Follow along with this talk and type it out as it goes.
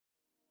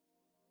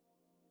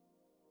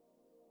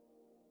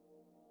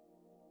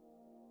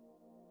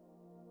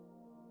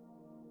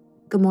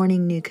Good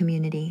morning, new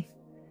community.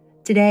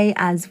 Today,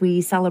 as we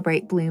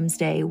celebrate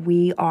Bloomsday,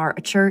 we are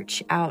a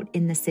church out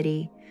in the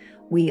city.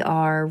 We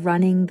are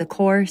running the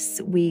course.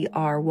 We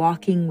are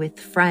walking with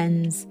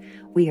friends.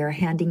 We are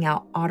handing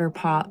out Otter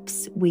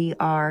Pops. We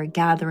are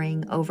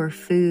gathering over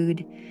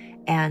food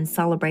and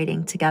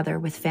celebrating together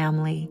with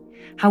family.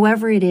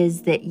 However it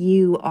is that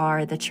you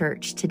are the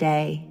church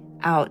today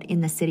out in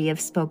the city of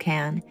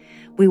Spokane,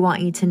 we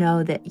want you to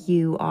know that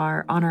you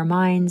are on our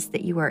minds,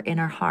 that you are in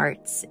our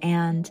hearts.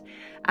 And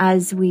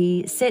as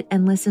we sit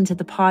and listen to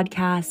the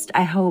podcast,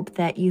 I hope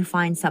that you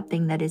find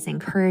something that is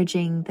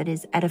encouraging, that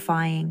is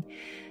edifying,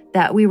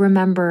 that we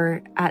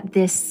remember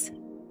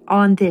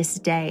on this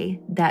day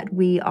that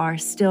we are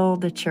still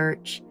the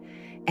church.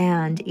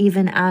 And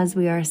even as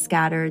we are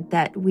scattered,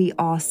 that we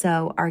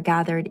also are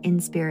gathered in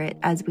spirit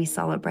as we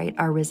celebrate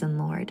our risen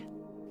Lord.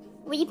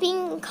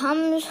 Weeping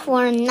comes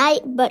for a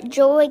night, but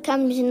joy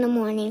comes in the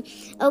morning.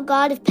 O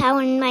God of power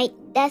and might,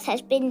 death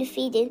has been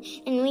defeated,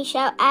 and we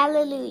shout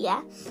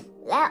Alleluia.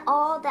 Let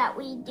all that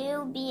we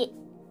do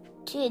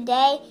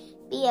today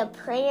be a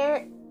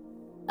prayer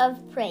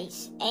of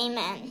praise.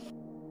 Amen.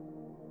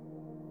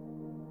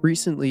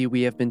 Recently,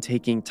 we have been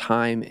taking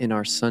time in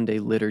our Sunday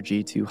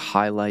liturgy to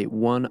highlight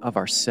one of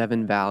our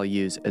 7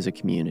 values as a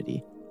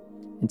community.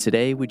 And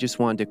today, we just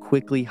wanted to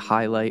quickly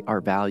highlight our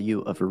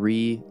value of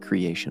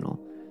recreational.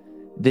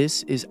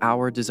 This is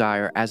our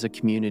desire as a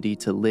community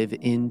to live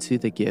into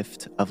the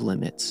gift of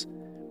limits.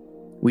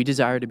 We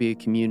desire to be a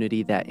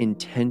community that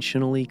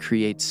intentionally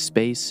creates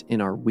space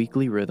in our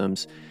weekly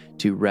rhythms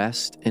to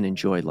rest and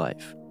enjoy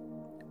life.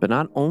 But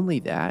not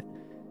only that,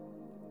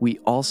 we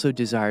also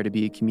desire to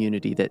be a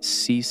community that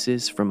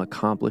ceases from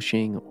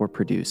accomplishing or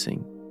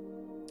producing.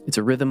 It's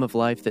a rhythm of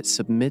life that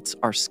submits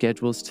our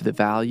schedules to the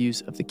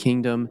values of the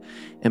kingdom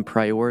and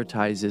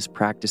prioritizes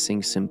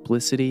practicing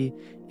simplicity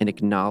and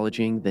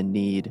acknowledging the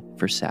need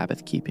for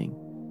Sabbath keeping.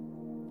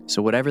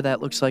 So whatever that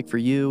looks like for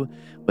you,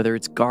 whether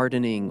it's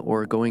gardening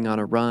or going on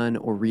a run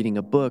or reading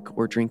a book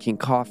or drinking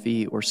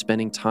coffee or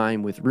spending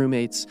time with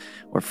roommates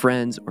or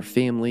friends or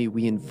family,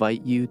 we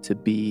invite you to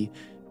be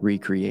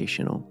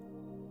recreational,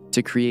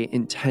 to create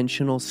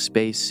intentional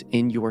space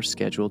in your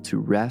schedule to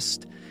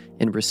rest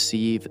and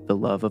receive the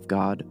love of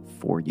God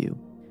for you,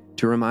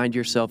 to remind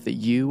yourself that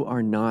you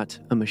are not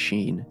a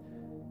machine.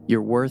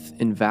 Your worth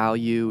and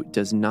value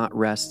does not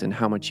rest in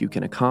how much you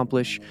can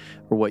accomplish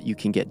or what you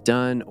can get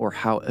done or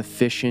how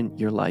efficient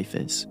your life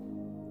is.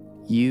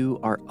 You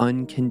are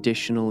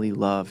unconditionally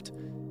loved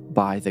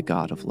by the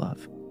God of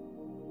love.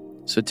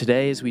 So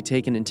today, as we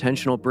take an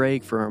intentional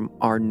break from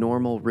our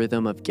normal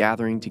rhythm of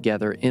gathering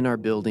together in our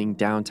building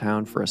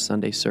downtown for a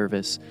Sunday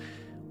service,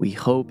 we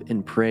hope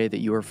and pray that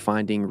you are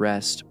finding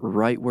rest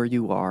right where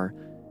you are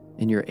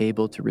and you're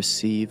able to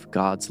receive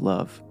God's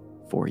love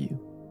for you.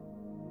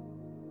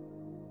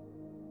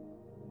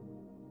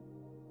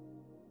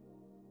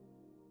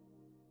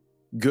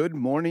 Good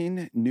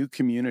morning, new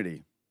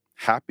community.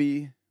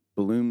 Happy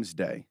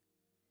Bloomsday.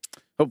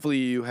 Hopefully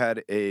you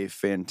had a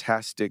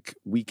fantastic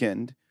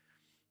weekend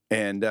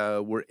and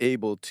were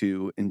able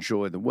to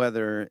enjoy the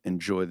weather,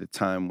 enjoy the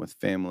time with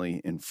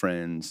family and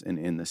friends and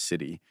in the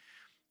city.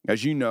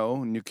 As you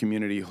know, New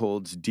Community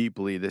holds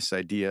deeply this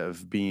idea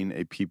of being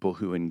a people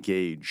who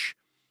engage,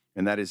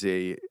 and that is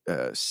a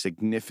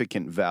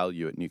significant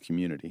value at New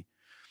Community.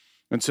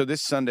 And so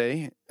this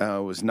Sunday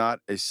was not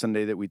a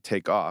Sunday that we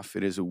take off.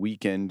 It is a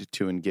weekend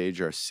to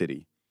engage our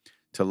city,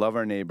 to love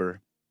our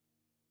neighbor,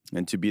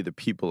 and to be the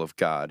people of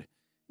God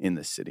in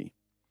the city.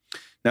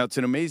 Now, it's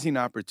an amazing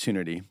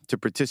opportunity to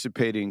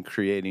participate in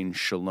creating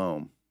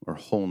shalom or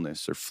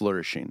wholeness or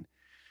flourishing.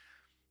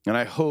 And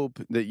I hope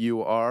that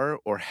you are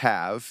or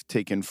have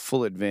taken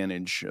full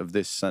advantage of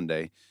this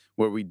Sunday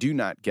where we do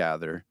not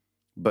gather,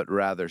 but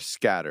rather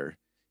scatter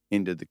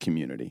into the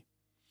community.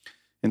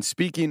 And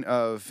speaking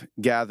of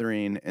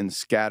gathering and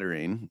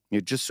scattering,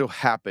 it just so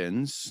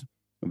happens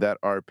that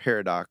our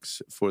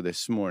paradox for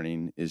this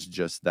morning is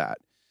just that.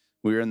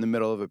 We are in the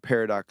middle of a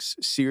paradox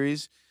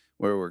series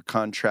where we're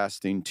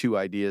contrasting two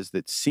ideas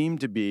that seem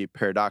to be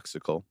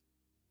paradoxical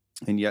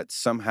and yet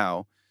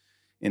somehow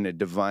in a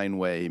divine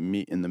way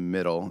meet in the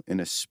middle in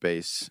a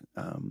space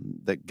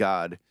that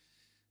God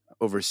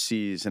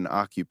oversees and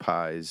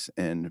occupies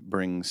and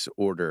brings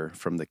order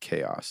from the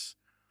chaos.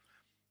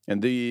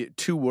 And the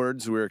two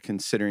words we're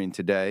considering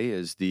today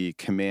is the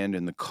command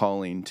and the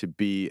calling to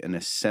be an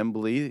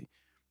assembly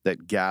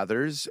that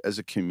gathers as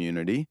a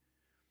community,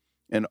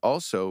 and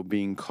also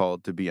being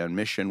called to be on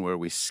mission where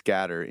we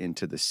scatter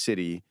into the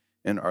city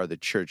and are the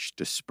church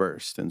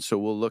dispersed. And so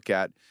we'll look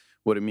at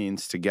what it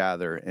means to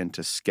gather and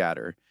to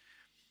scatter.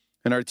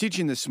 And our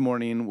teaching this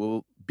morning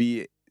will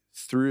be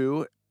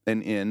through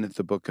and in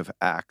the book of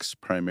Acts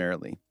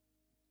primarily.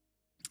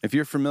 If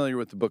you're familiar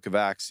with the book of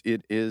Acts,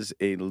 it is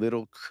a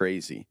little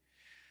crazy.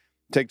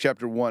 Take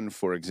chapter 1,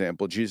 for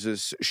example.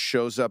 Jesus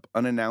shows up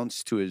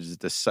unannounced to his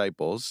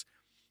disciples,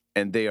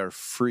 and they are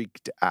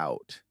freaked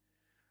out.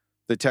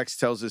 The text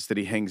tells us that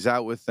he hangs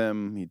out with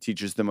them, he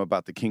teaches them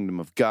about the kingdom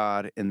of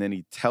God, and then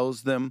he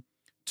tells them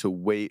to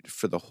wait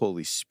for the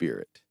Holy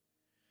Spirit.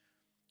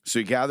 So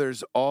he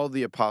gathers all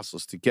the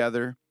apostles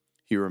together.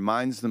 He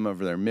reminds them of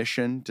their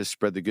mission to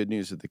spread the good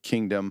news of the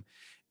kingdom.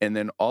 And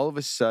then all of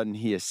a sudden,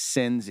 he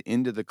ascends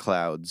into the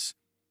clouds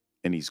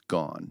and he's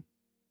gone.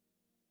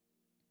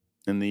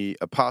 And the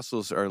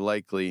apostles are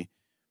likely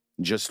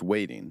just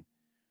waiting.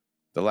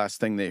 The last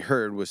thing they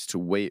heard was to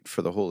wait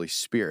for the Holy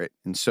Spirit.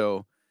 And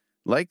so,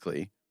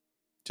 likely,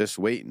 just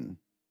waiting,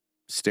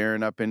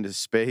 staring up into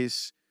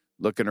space,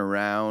 looking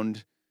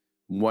around,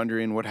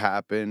 wondering what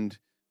happened.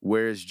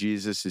 Where is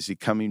Jesus? Is he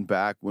coming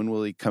back? When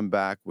will he come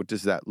back? What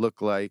does that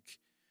look like?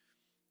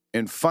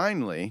 And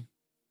finally,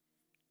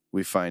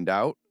 we find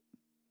out,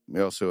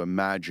 we also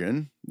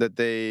imagine that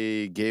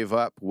they gave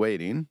up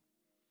waiting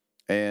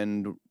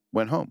and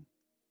went home.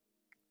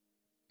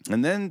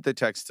 And then the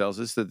text tells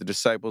us that the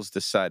disciples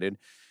decided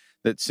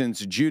that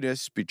since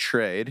Judas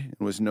betrayed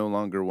and was no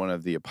longer one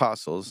of the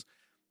apostles,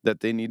 that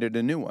they needed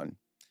a new one.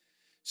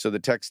 So the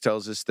text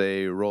tells us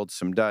they rolled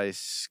some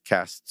dice,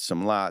 cast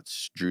some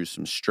lots, drew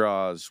some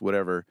straws,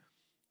 whatever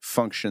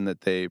function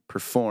that they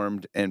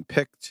performed, and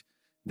picked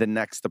the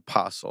next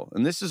apostle.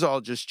 And this is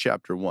all just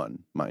chapter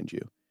 1, mind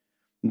you.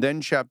 And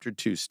then chapter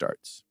 2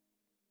 starts.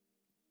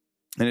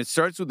 And it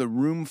starts with a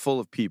room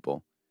full of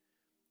people,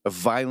 a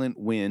violent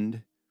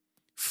wind,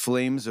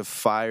 flames of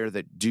fire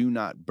that do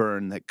not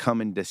burn, that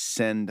come and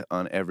descend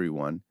on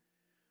everyone.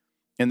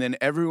 And then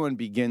everyone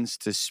begins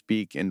to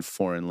speak in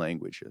foreign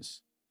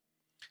languages.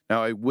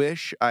 Now, I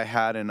wish I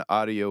had an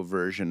audio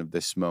version of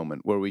this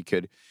moment where we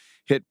could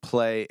hit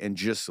play and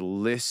just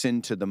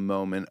listen to the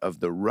moment of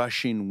the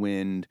rushing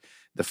wind,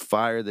 the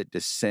fire that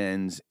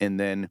descends, and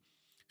then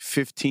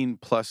 15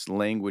 plus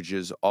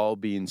languages all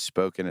being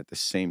spoken at the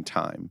same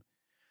time.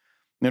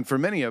 And for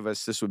many of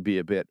us, this would be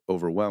a bit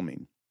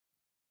overwhelming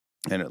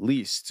and at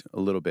least a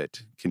little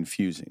bit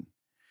confusing.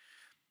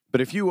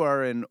 But if you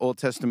are an Old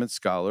Testament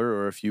scholar,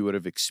 or if you would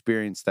have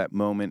experienced that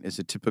moment as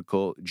a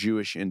typical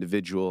Jewish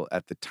individual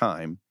at the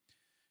time,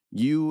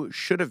 you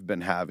should have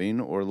been having,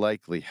 or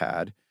likely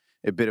had,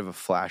 a bit of a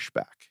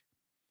flashback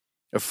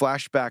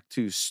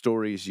to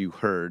stories you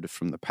heard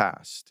from the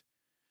past,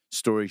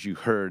 stories you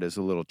heard as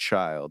a little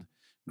child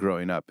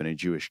growing up in a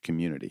Jewish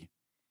community,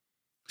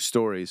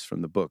 stories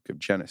from the book of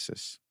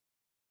Genesis.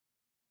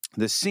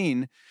 The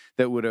scene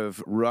that would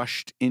have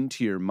rushed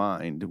into your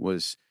mind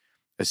was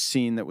a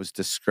scene that was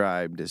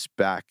described as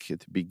back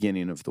at the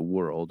beginning of the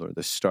world, or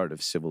the start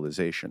of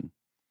civilization.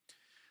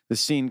 The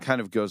scene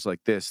kind of goes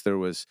like this. There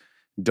was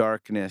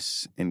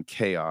darkness and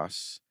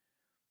chaos.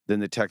 Then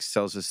the text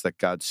tells us that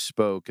God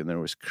spoke, and there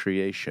was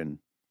creation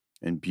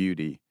and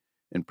beauty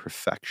and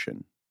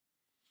perfection.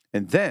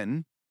 And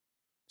then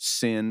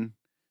sin,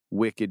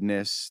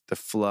 wickedness, the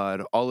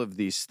flood, all of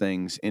these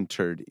things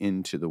entered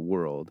into the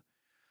world.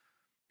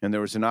 And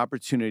there was an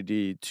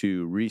opportunity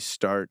to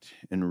restart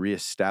and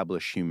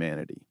reestablish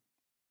humanity.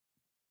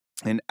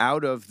 And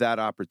out of that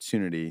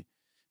opportunity,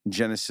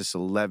 Genesis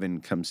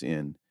 11 comes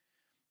in,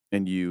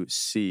 and you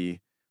see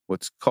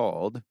what's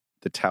called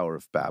the Tower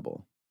of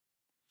Babel.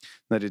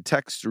 Now, the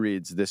text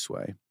reads this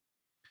way.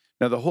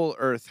 Now, the whole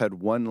earth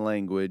had one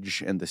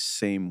language and the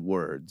same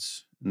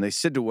words. And they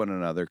said to one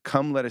another,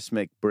 "Come, let us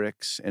make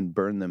bricks and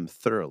burn them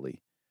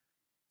thoroughly."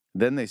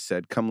 Then they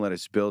said, "Come, let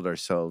us build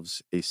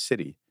ourselves a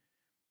city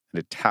and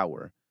a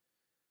tower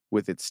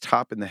with its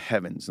top in the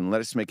heavens, and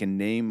let us make a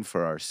name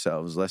for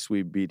ourselves, lest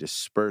we be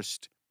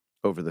dispersed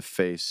over the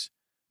face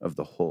of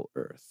the whole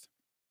earth."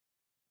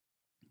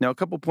 Now, a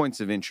couple points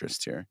of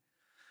interest here.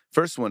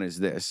 First one is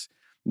this.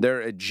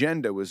 Their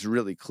agenda was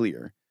really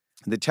clear.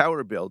 The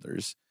tower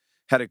builders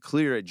had a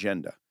clear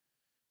agenda: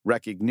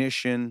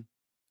 recognition,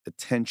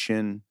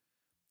 attention,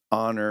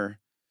 honor,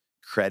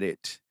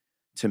 credit,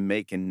 to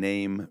make a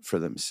name for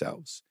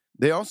themselves.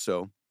 They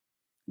also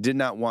did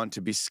not want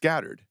to be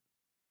scattered.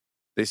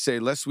 They say,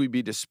 "Lest we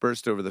be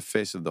dispersed over the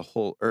face of the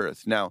whole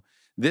earth." Now,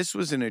 this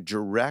was in a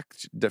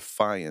direct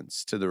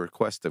defiance to the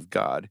request of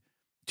God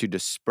to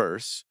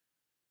disperse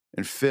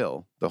and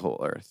fill the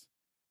whole earth.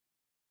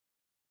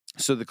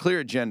 So the clear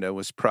agenda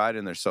was pride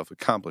in their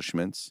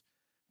self-accomplishments,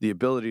 the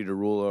ability to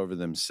rule over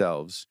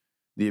themselves,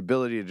 the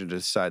ability to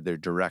decide their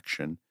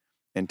direction,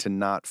 and to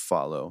not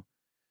follow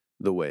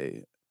the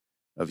way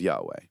of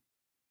Yahweh.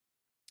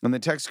 And the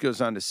text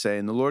goes on to say,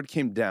 "And the Lord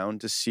came down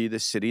to see the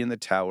city and the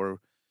tower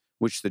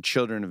which the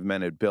children of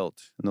men had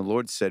built. And the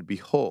Lord said,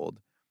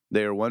 Behold,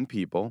 they are one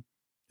people,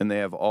 and they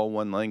have all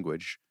one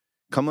language.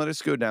 Come, let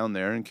us go down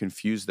there and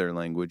confuse their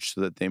language,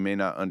 so that they may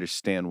not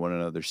understand one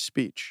another's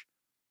speech."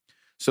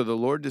 So the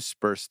Lord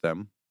dispersed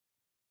them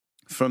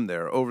from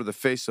there over the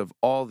face of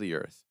all the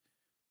earth,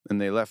 and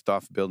they left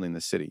off building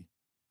the city.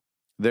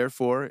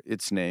 Therefore,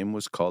 its name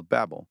was called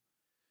Babel,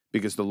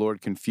 because the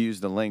Lord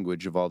confused the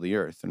language of all the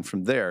earth. And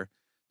from there,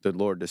 the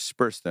Lord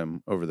dispersed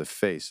them over the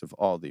face of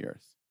all the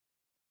earth.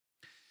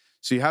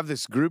 So you have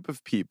this group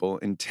of people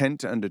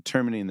intent on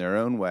determining their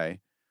own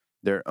way,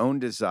 their own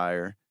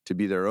desire to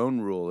be their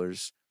own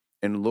rulers,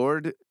 and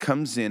Lord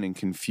comes in and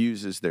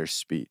confuses their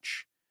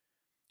speech.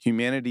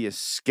 Humanity is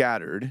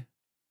scattered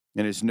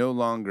and is no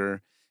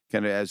longer,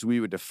 kind of as we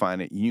would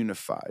define it,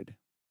 unified.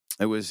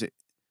 It was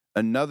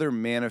another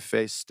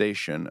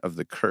manifestation of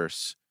the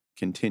curse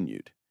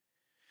continued.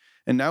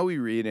 And now we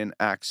read in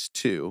Acts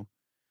 2,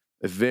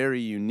 a very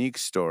unique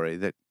story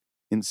that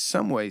in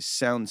some ways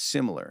sounds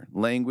similar.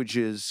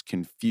 Languages,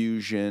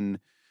 confusion,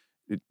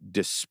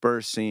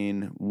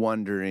 dispersing,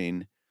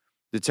 wondering.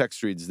 The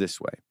text reads this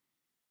way.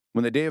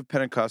 When the day of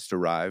Pentecost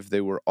arrived,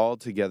 they were all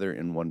together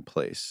in one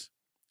place.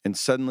 And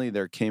suddenly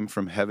there came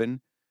from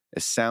heaven a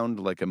sound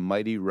like a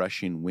mighty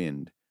rushing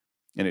wind,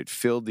 and it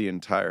filled the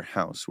entire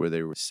house where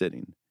they were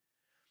sitting.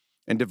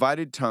 And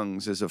divided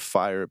tongues as of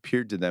fire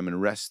appeared to them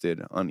and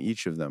rested on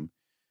each of them.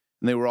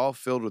 And they were all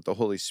filled with the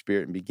Holy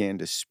Spirit and began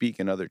to speak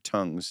in other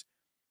tongues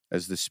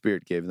as the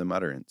Spirit gave them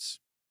utterance.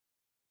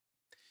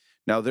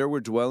 Now there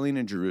were dwelling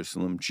in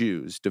Jerusalem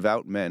Jews,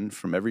 devout men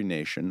from every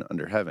nation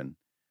under heaven.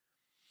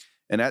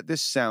 And at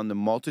this sound the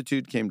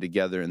multitude came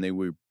together, and they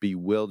were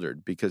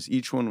bewildered, because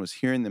each one was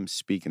hearing them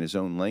speak in his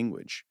own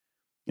language.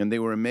 And they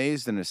were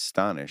amazed and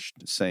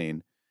astonished,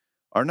 saying,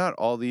 Are not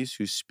all these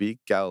who speak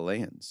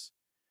Galileans?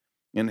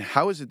 And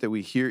how is it that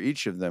we hear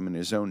each of them in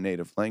his own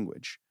native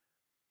language?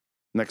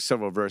 Next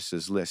several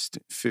verses list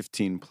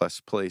 15 plus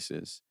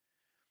places.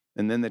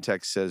 And then the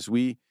text says,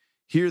 We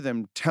hear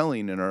them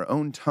telling in our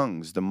own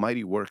tongues the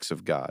mighty works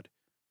of God.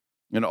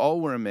 And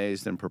all were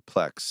amazed and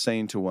perplexed,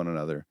 saying to one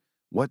another,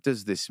 What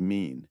does this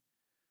mean?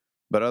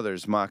 But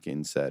others,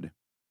 mocking, said,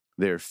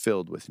 They are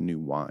filled with new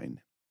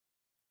wine.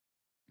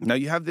 Now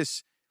you have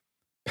this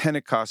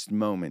Pentecost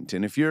moment,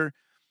 and if you're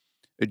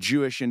a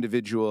Jewish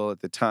individual at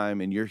the time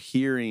and you're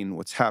hearing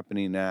what's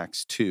happening in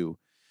Acts 2,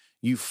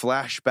 you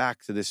flash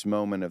back to this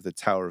moment of the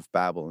Tower of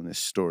Babel and this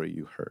story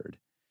you heard.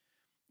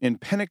 And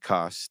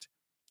Pentecost,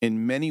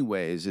 in many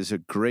ways, is a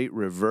great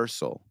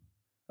reversal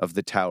of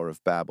the Tower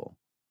of Babel.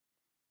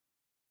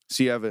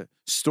 So you have a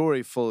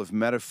story full of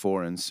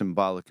metaphor and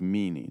symbolic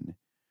meaning.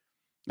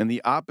 And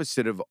the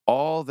opposite of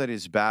all that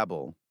is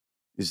Babel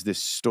is this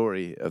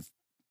story of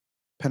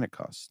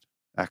Pentecost,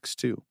 Acts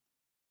 2.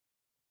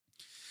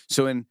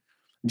 So in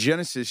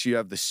Genesis, you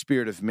have the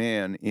Spirit of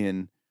man.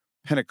 In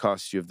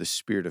Pentecost, you have the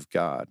Spirit of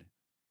God.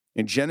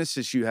 In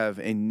Genesis, you have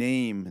a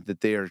name that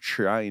they are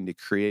trying to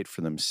create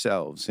for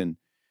themselves. And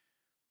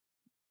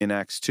in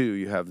Acts 2,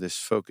 you have this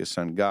focus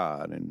on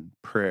God and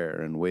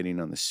prayer and waiting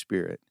on the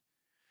Spirit.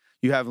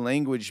 You have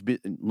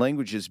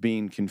languages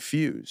being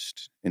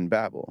confused in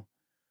Babel.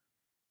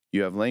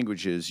 You have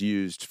languages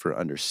used for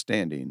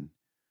understanding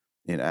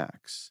in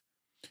Acts.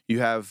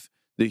 You have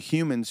the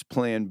human's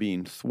plan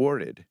being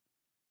thwarted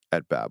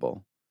at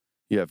Babel.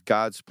 You have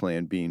God's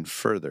plan being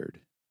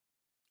furthered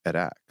at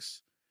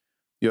Acts.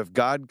 You have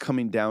God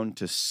coming down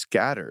to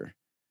scatter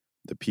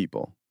the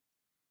people.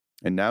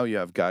 And now you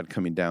have God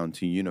coming down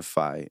to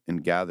unify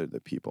and gather the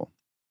people.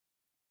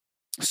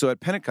 So at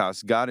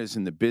Pentecost, God is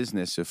in the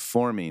business of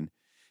forming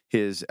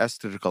his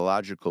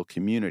eschatological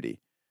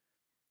community.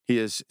 He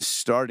is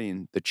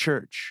starting the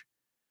church.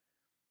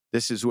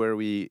 This is where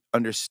we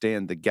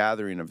understand the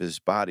gathering of his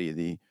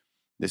body.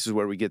 This is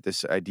where we get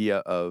this idea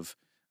of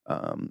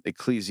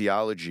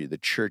ecclesiology, the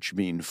church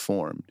being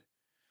formed.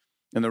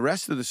 And the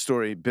rest of the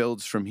story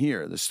builds from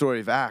here. The story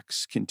of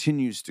Acts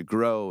continues to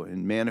grow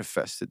and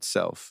manifest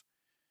itself.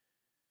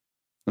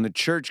 When the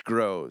church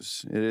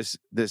grows, it is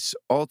this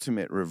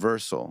ultimate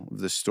reversal of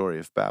the story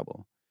of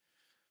Babel.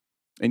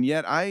 And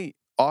yet I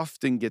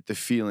often get the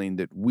feeling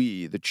that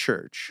we, the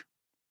church,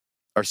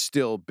 are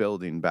still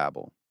building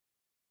Babel.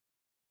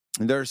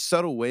 And there are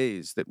subtle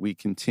ways that we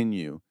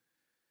continue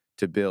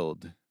to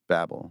build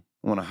Babel.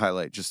 I want to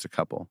highlight just a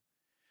couple.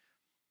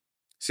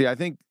 See, I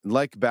think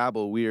like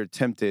Babel, we are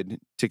tempted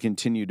to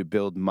continue to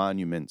build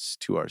monuments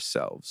to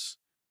ourselves.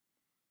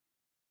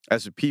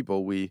 As a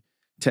people, we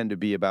tend to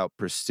be about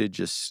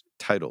prestigious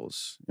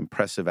titles,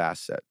 impressive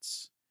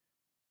assets,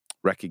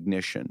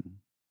 recognition.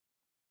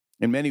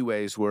 In many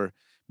ways, we're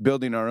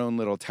building our own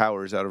little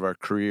towers out of our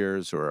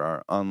careers or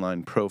our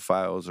online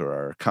profiles or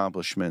our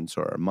accomplishments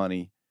or our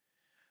money.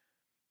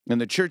 And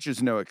the church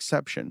is no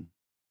exception.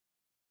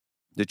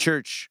 The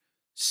church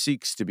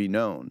seeks to be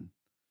known.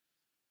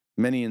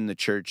 Many in the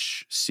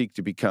church seek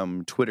to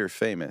become Twitter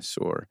famous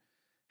or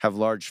have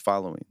large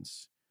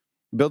followings.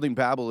 Building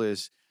Babel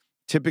is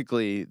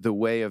typically the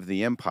way of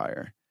the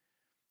empire.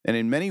 And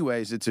in many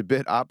ways, it's a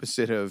bit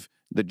opposite of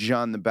the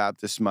John the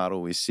Baptist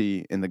model we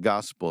see in the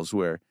Gospels,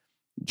 where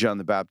John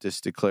the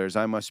Baptist declares,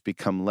 I must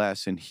become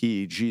less, and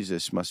he,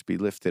 Jesus, must be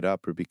lifted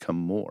up or become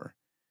more.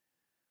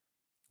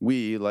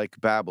 We,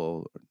 like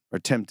Babel, are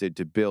tempted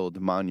to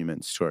build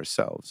monuments to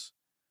ourselves.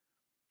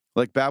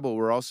 Like Babel,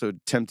 we're also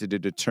tempted to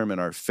determine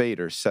our fate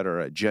or set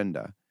our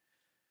agenda.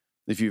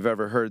 If you've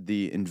ever heard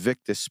the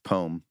Invictus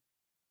poem,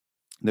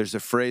 there's a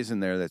phrase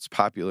in there that's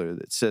popular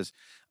that says,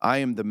 I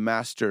am the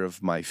master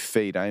of my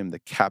fate. I am the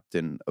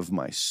captain of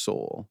my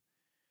soul.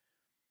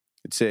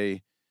 It's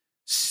a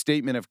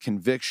statement of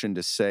conviction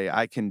to say,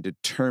 I can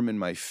determine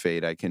my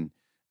fate. I can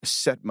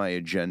set my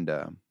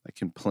agenda. I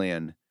can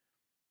plan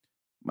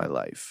my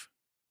life.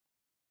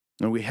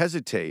 And we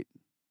hesitate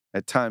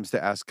at times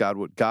to ask God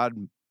what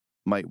God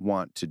might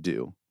want to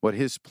do, what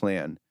his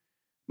plan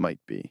might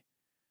be.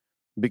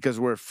 because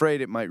we're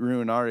afraid it might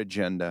ruin our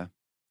agenda,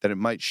 that it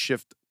might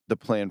shift the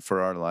plan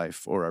for our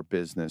life or our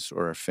business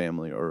or our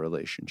family or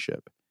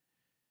relationship.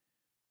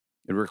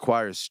 It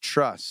requires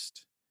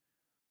trust,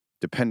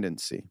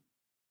 dependency.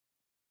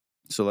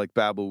 So like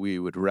Babel, we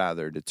would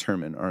rather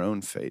determine our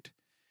own fate.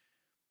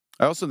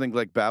 I also think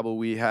like Babel,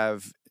 we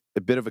have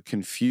a bit of a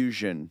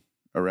confusion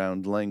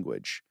around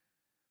language.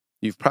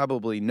 You've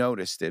probably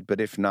noticed it,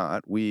 but if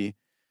not, we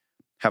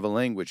have a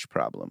language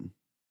problem.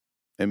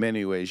 In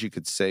many ways, you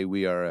could say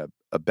we are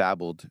a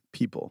babbled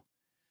people.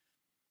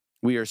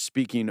 We are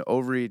speaking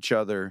over each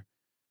other,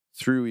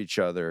 through each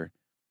other,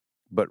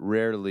 but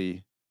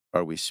rarely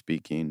are we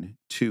speaking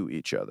to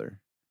each other.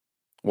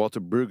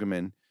 Walter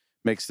Brueggemann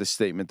makes the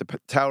statement, the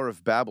Tower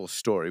of Babel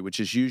story, which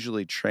is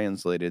usually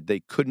translated,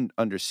 they couldn't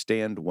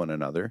understand one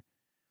another,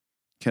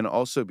 can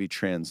also be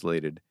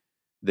translated,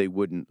 they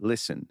wouldn't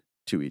listen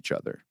to each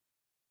other.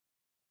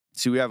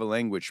 See, we have a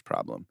language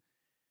problem.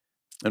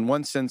 In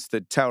one sense,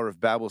 the Tower of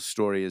Babel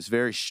story is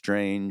very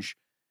strange,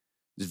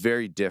 it's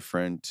very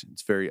different,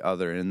 it's very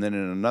other. And then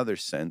in another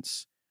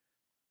sense,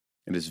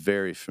 it is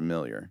very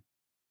familiar.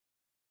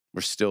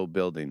 We're still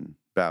building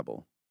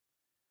Babel.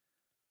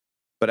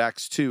 But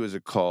Acts 2 is a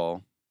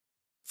call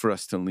for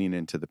us to lean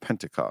into the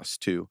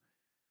Pentecost, to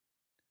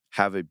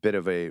have a bit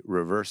of a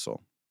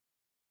reversal.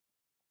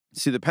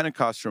 See, the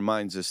Pentecost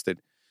reminds us that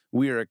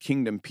we are a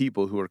kingdom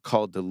people who are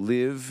called to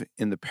live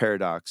in the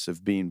paradox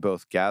of being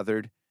both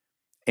gathered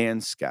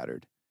and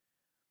scattered.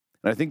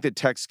 And I think the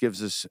text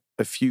gives us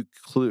a few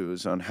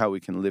clues on how we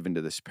can live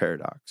into this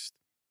paradox.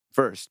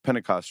 First,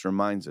 Pentecost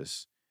reminds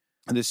us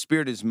the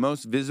Spirit is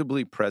most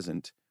visibly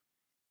present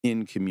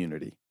in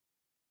community.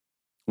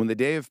 When the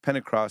day of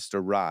Pentecost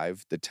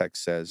arrived, the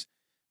text says,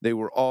 they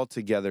were all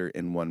together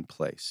in one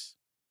place.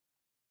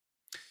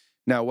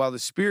 Now, while the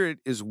Spirit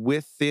is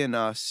within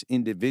us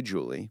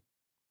individually,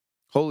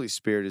 Holy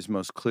Spirit is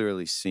most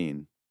clearly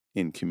seen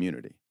in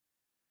community.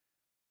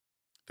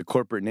 The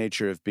corporate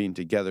nature of being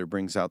together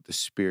brings out the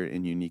Spirit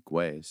in unique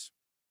ways.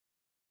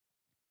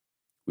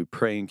 We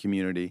pray in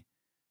community.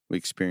 We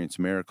experience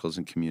miracles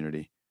in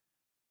community.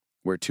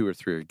 Where 2 or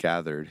 3 are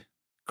gathered,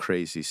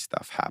 crazy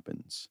stuff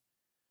happens.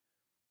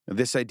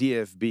 This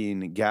idea of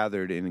being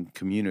gathered in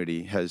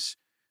community has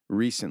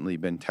recently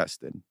been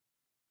tested.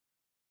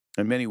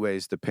 In many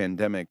ways, the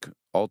pandemic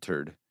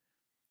altered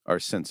our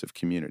sense of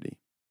community.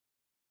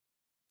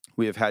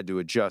 We have had to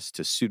adjust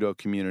to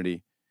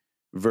pseudo-community,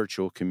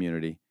 virtual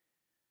community,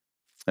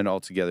 and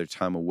altogether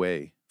time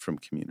away from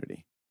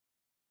community.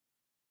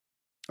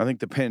 I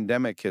think the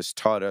pandemic has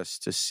taught us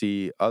to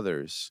see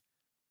others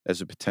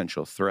as a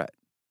potential threat,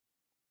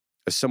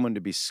 as someone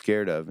to be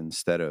scared of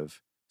instead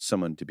of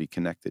someone to be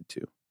connected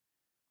to,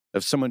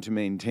 of someone to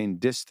maintain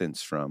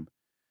distance from,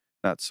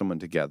 not someone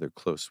to gather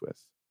close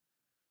with.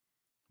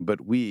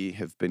 But we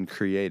have been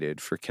created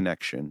for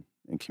connection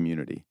and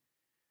community.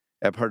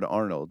 Ebhard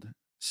Arnold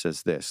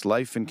says this,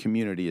 life in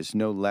community is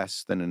no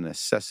less than a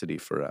necessity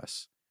for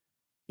us.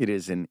 It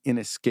is an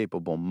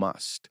inescapable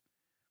must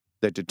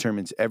that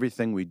determines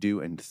everything we do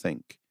and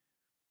think.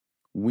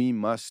 We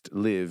must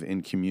live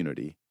in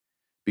community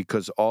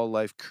because all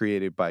life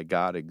created by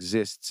God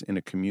exists in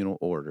a communal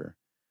order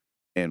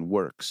and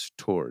works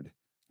toward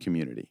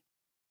community.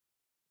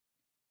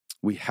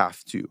 We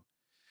have to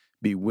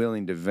be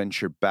willing to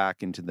venture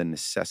back into the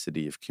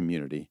necessity of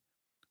community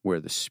where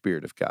the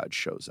Spirit of God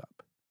shows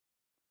up.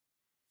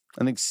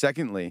 I think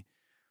secondly,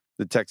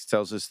 the text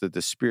tells us that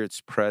the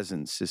Spirit's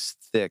presence is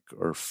thick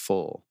or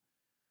full.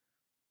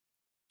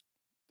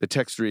 The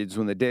text reads,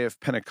 when the day of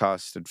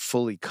Pentecost had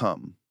fully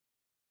come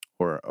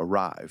or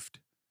arrived,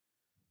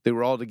 they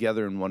were all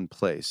together in one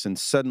place, and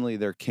suddenly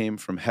there came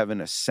from heaven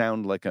a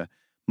sound like a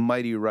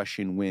mighty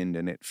rushing wind,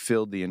 and it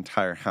filled the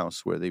entire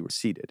house where they were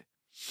seated.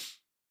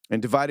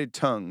 And divided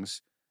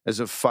tongues as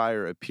of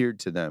fire appeared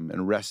to them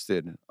and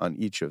rested on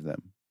each of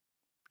them.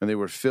 And they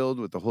were filled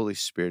with the Holy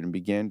Spirit and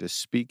began to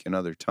speak in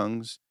other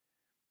tongues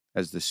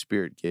as the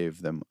Spirit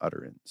gave them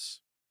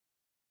utterance.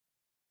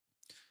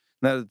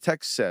 Now the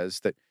text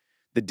says that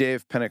the day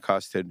of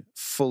Pentecost had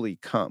fully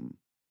come,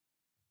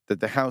 that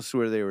the house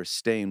where they were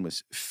staying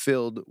was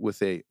filled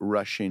with a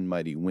rushing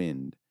mighty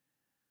wind,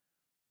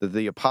 that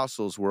the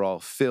apostles were all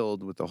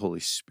filled with the Holy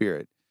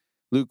Spirit.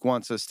 Luke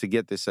wants us to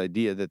get this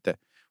idea that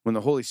when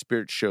the Holy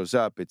Spirit shows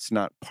up, it's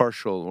not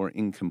partial or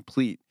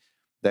incomplete,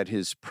 that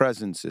his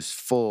presence is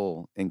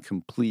full and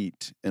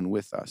complete and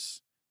with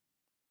us.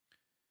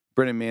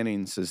 Brennan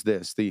Manning says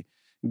this, the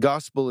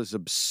gospel is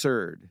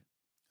absurd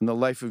and the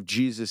life of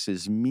Jesus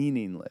is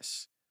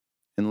meaningless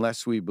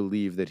unless we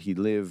believe that he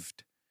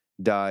lived,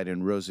 died,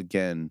 and rose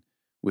again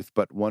with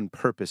but one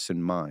purpose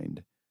in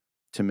mind,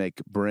 to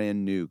make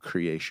brand new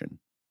creation.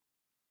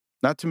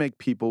 Not to make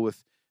people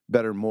with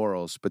better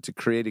morals, but to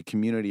create a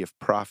community of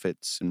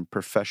prophets and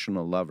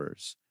professional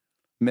lovers,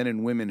 men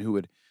and women who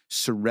would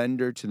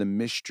surrender to the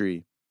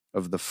mystery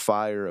of the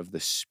fire of the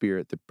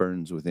Spirit that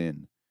burns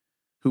within,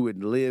 who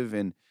would live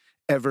in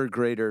ever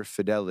greater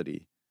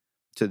fidelity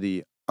to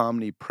the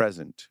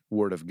omnipresent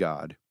Word of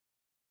God,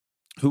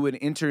 who would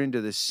enter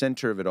into the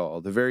center of it all,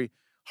 the very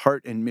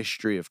heart and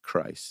mystery of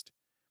Christ,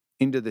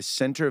 into the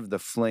center of the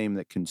flame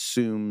that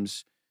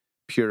consumes,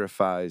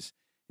 purifies,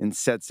 and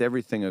sets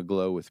everything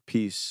aglow with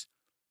peace,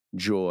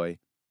 joy,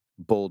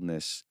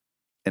 boldness,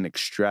 and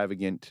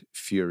extravagant,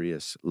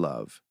 furious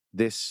love.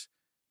 This,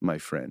 my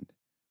friend,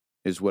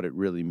 is what it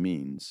really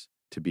means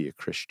to be a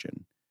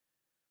Christian.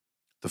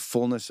 The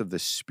fullness of the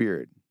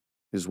Spirit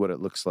is what it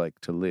looks like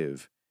to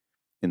live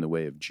in the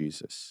way of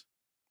Jesus.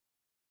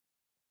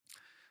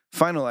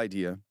 Final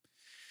idea,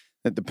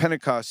 that the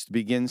Pentecost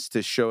begins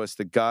to show us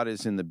that God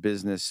is in the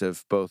business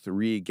of both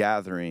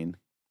regathering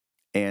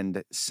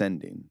and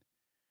sending.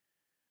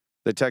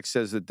 The text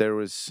says that there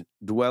was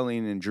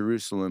dwelling in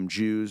Jerusalem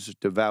Jews,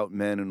 devout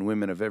men and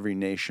women of every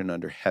nation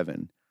under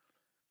heaven.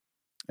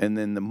 And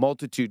then the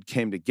multitude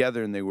came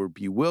together and they were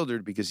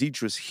bewildered because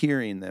each was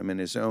hearing them in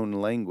his own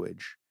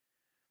language.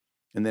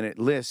 And then it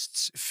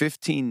lists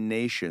 15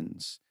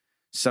 nations,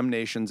 some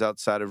nations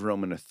outside of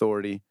Roman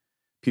authority,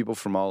 people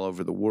from all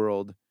over the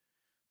world,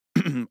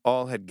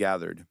 all had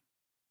gathered.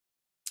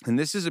 And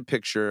this is a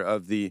picture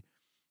of the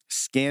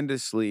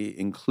scandalously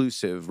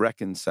inclusive,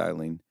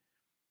 reconciling,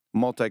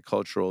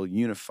 multicultural,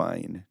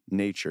 unifying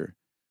nature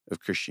of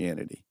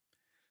Christianity.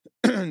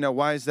 Now,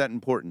 why is that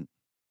important?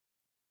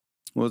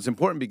 Well, it's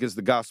important because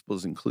the gospel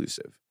is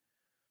inclusive.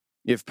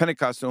 If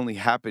Pentecost only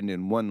happened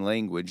in one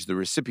language, the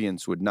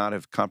recipients would not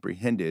have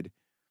comprehended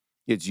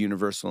its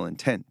universal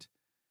intent.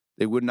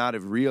 They would not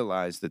have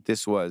realized that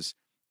this was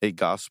a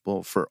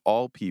gospel for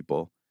all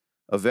people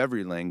of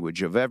every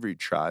language, of every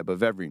tribe,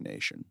 of every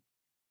nation.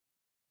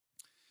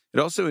 It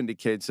also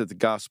indicates that the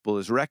gospel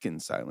is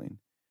reconciling,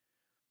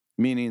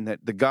 meaning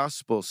that the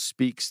gospel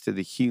speaks to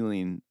the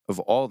healing of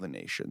all the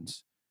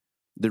nations,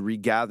 the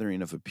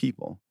regathering of a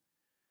people.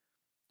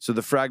 So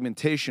the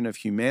fragmentation of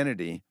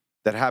humanity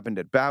that happened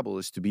at Babel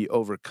is to be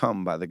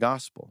overcome by the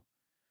gospel,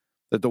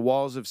 that the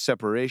walls of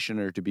separation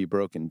are to be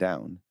broken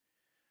down.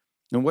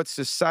 And what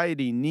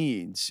society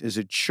needs is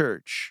a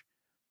church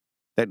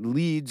that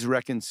leads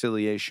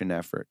reconciliation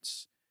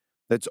efforts,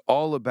 that's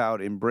all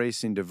about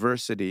embracing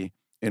diversity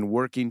and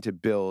working to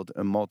build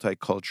a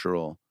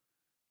multicultural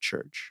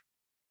church.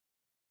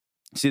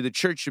 See, the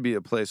church should be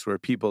a place where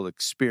people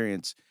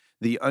experience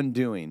the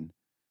undoing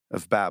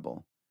of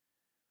Babel,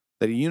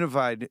 that a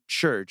unified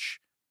church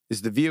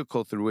is the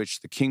vehicle through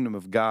which the kingdom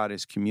of God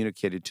is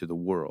communicated to the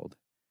world.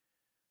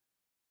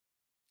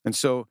 And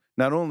so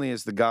not only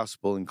is the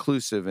gospel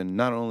inclusive and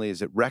not only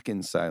is it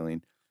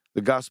reconciling,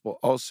 the gospel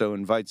also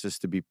invites us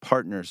to be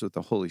partners with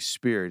the Holy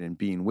Spirit in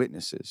being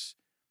witnesses,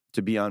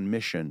 to be on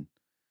mission,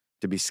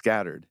 to be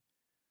scattered.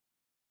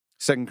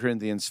 2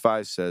 Corinthians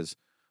 5 says,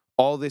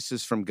 all this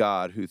is from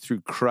God, who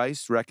through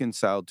Christ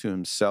reconciled to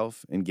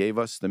himself and gave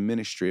us the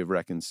ministry of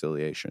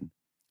reconciliation.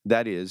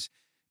 That is,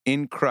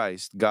 in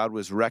Christ, God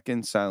was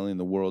reconciling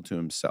the world to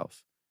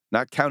himself,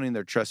 not counting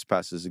their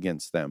trespasses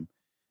against them,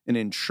 and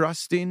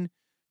entrusting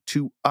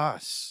to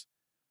us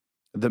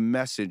the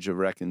message of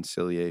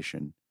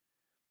reconciliation.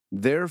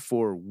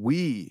 Therefore,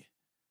 we,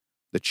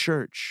 the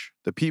church,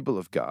 the people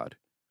of God,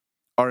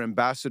 are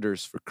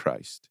ambassadors for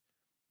Christ.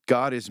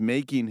 God is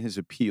making his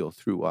appeal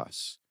through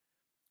us.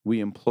 We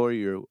implore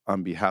you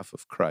on behalf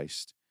of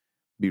Christ,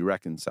 be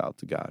reconciled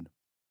to God.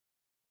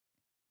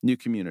 New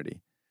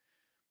community.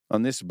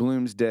 On this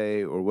Bloom's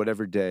Day or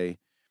whatever day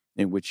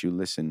in which you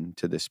listen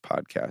to this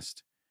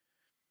podcast,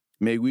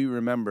 may we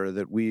remember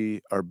that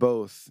we are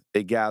both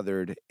a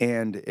gathered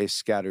and a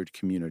scattered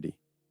community.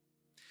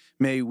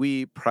 May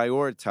we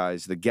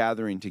prioritize the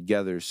gathering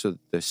together so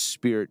that the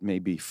Spirit may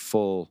be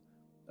full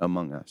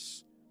among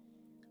us.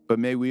 But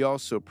may we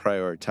also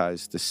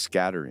prioritize the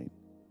scattering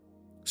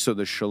so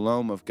the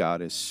shalom of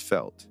God is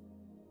felt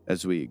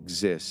as we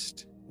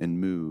exist and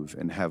move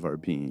and have our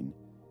being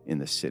in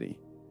the city.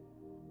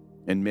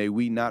 And may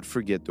we not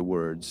forget the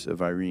words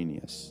of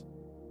Irenaeus.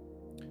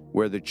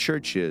 Where the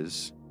church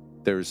is,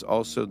 there is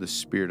also the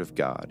Spirit of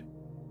God.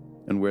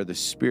 And where the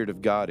Spirit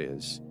of God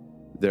is,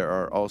 there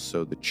are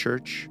also the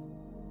church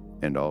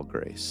and all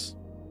grace.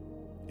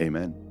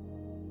 Amen.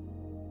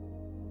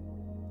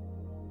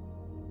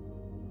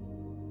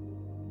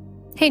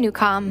 Hey,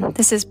 Newcom,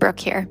 this is Brooke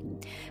here.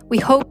 We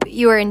hope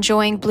you are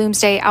enjoying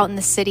Bloom's Day out in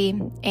the city,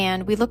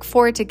 and we look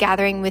forward to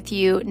gathering with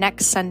you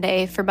next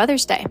Sunday for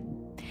Mother's Day.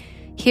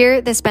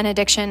 Hear this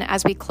benediction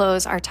as we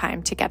close our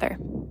time together.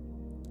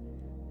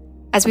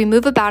 As we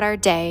move about our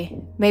day,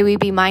 may we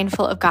be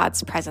mindful of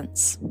God's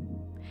presence.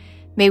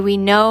 May we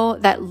know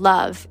that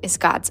love is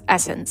God's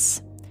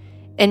essence,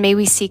 and may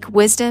we seek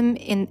wisdom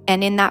and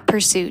in that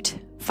pursuit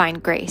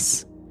find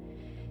grace.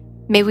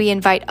 May we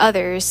invite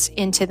others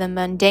into the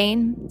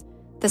mundane,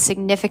 the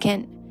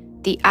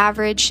significant, the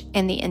average,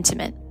 and the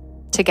intimate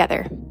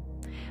together.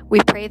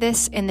 We pray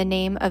this in the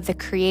name of the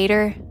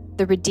Creator,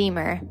 the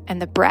Redeemer, and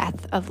the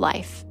breath of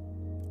life.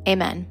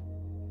 Amen.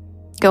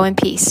 Go in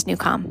peace,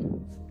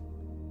 Newcom.